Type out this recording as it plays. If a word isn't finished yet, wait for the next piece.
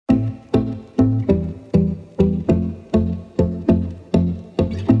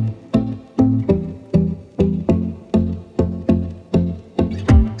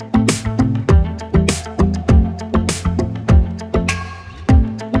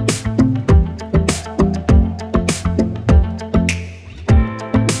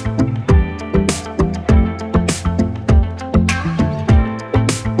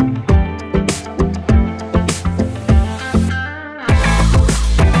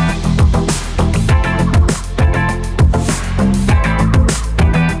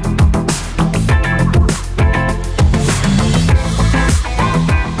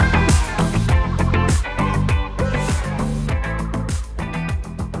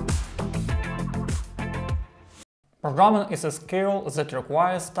Programming is a skill that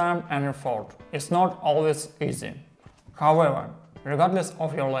requires time and effort. It's not always easy. However, regardless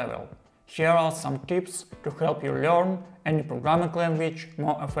of your level, here are some tips to help you learn any programming language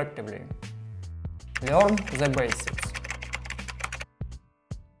more effectively. Learn the basics.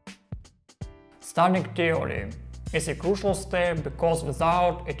 Studying theory is a crucial step because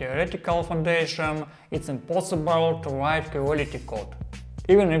without a theoretical foundation, it's impossible to write quality code.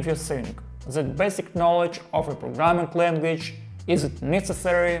 Even if you think that basic knowledge of a programming language isn't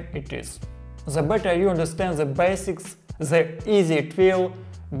necessary, it is. The better you understand the basics, the easier it will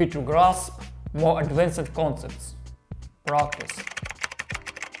be to grasp more advanced concepts. Practice.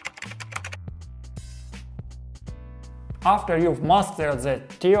 After you've mastered the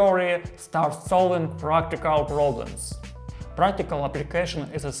theory, start solving practical problems. Practical application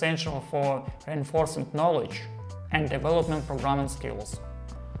is essential for reinforcing knowledge and developing programming skills.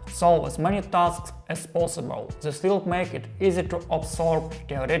 Solve as many tasks as possible. This will make it easy to absorb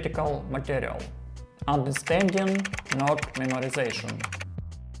theoretical material. Understanding, not memorization.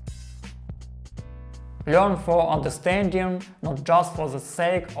 Learn for understanding, not just for the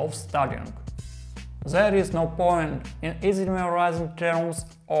sake of studying. There is no point in easily memorizing terms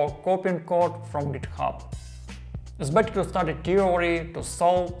or copying code from GitHub. It's better to study theory to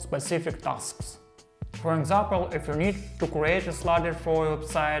solve specific tasks. For example, if you need to create a slider for a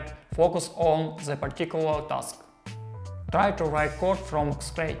website, focus on the particular task. Try to write code from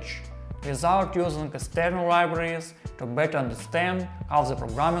scratch, without using external libraries, to better understand how the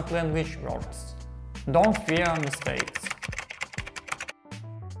programming language works. Don't fear mistakes.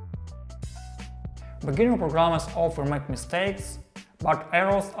 Beginner programmers often make mistakes, but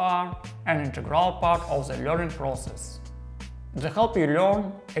errors are an integral part of the learning process. They help you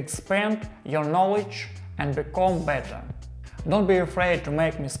learn, expand your knowledge, and become better. Don't be afraid to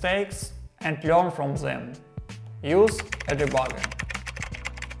make mistakes and learn from them. Use a debugger.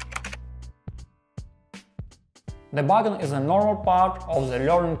 Debugging is a normal part of the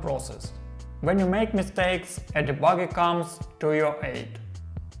learning process. When you make mistakes, a debugger comes to your aid.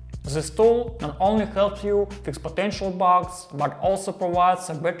 This tool not only helps you fix potential bugs, but also provides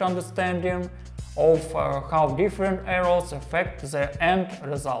a better understanding of how different errors affect the end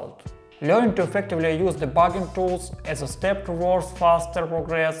result. Learning to effectively use debugging tools as a step towards faster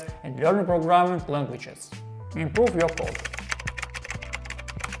progress in learning programming languages. Improve your code.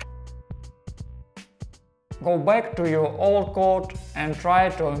 Go back to your old code and try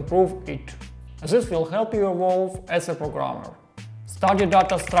to improve it. This will help you evolve as a programmer. Study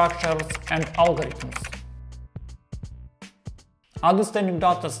data structures and algorithms. Understanding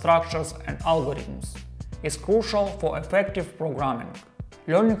data structures and algorithms is crucial for effective programming.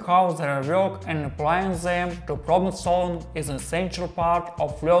 Learning how they work and applying them to problem solving is an essential part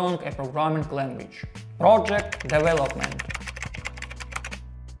of learning a programming language. Project development.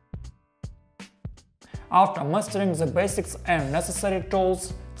 After mastering the basics and necessary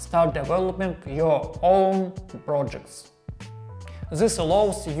tools, start developing your own projects. This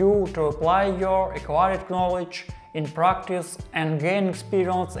allows you to apply your acquired knowledge in practice and gain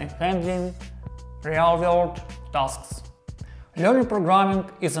experience in handling real-world tasks. Learning programming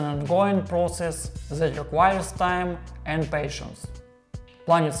is an ongoing process that requires time and patience.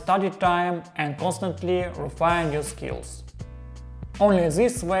 Plan your study time and constantly refine your skills. Only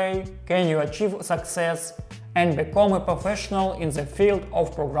this way can you achieve success and become a professional in the field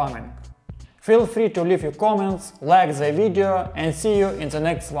of programming. Feel free to leave your comments, like the video, and see you in the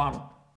next one.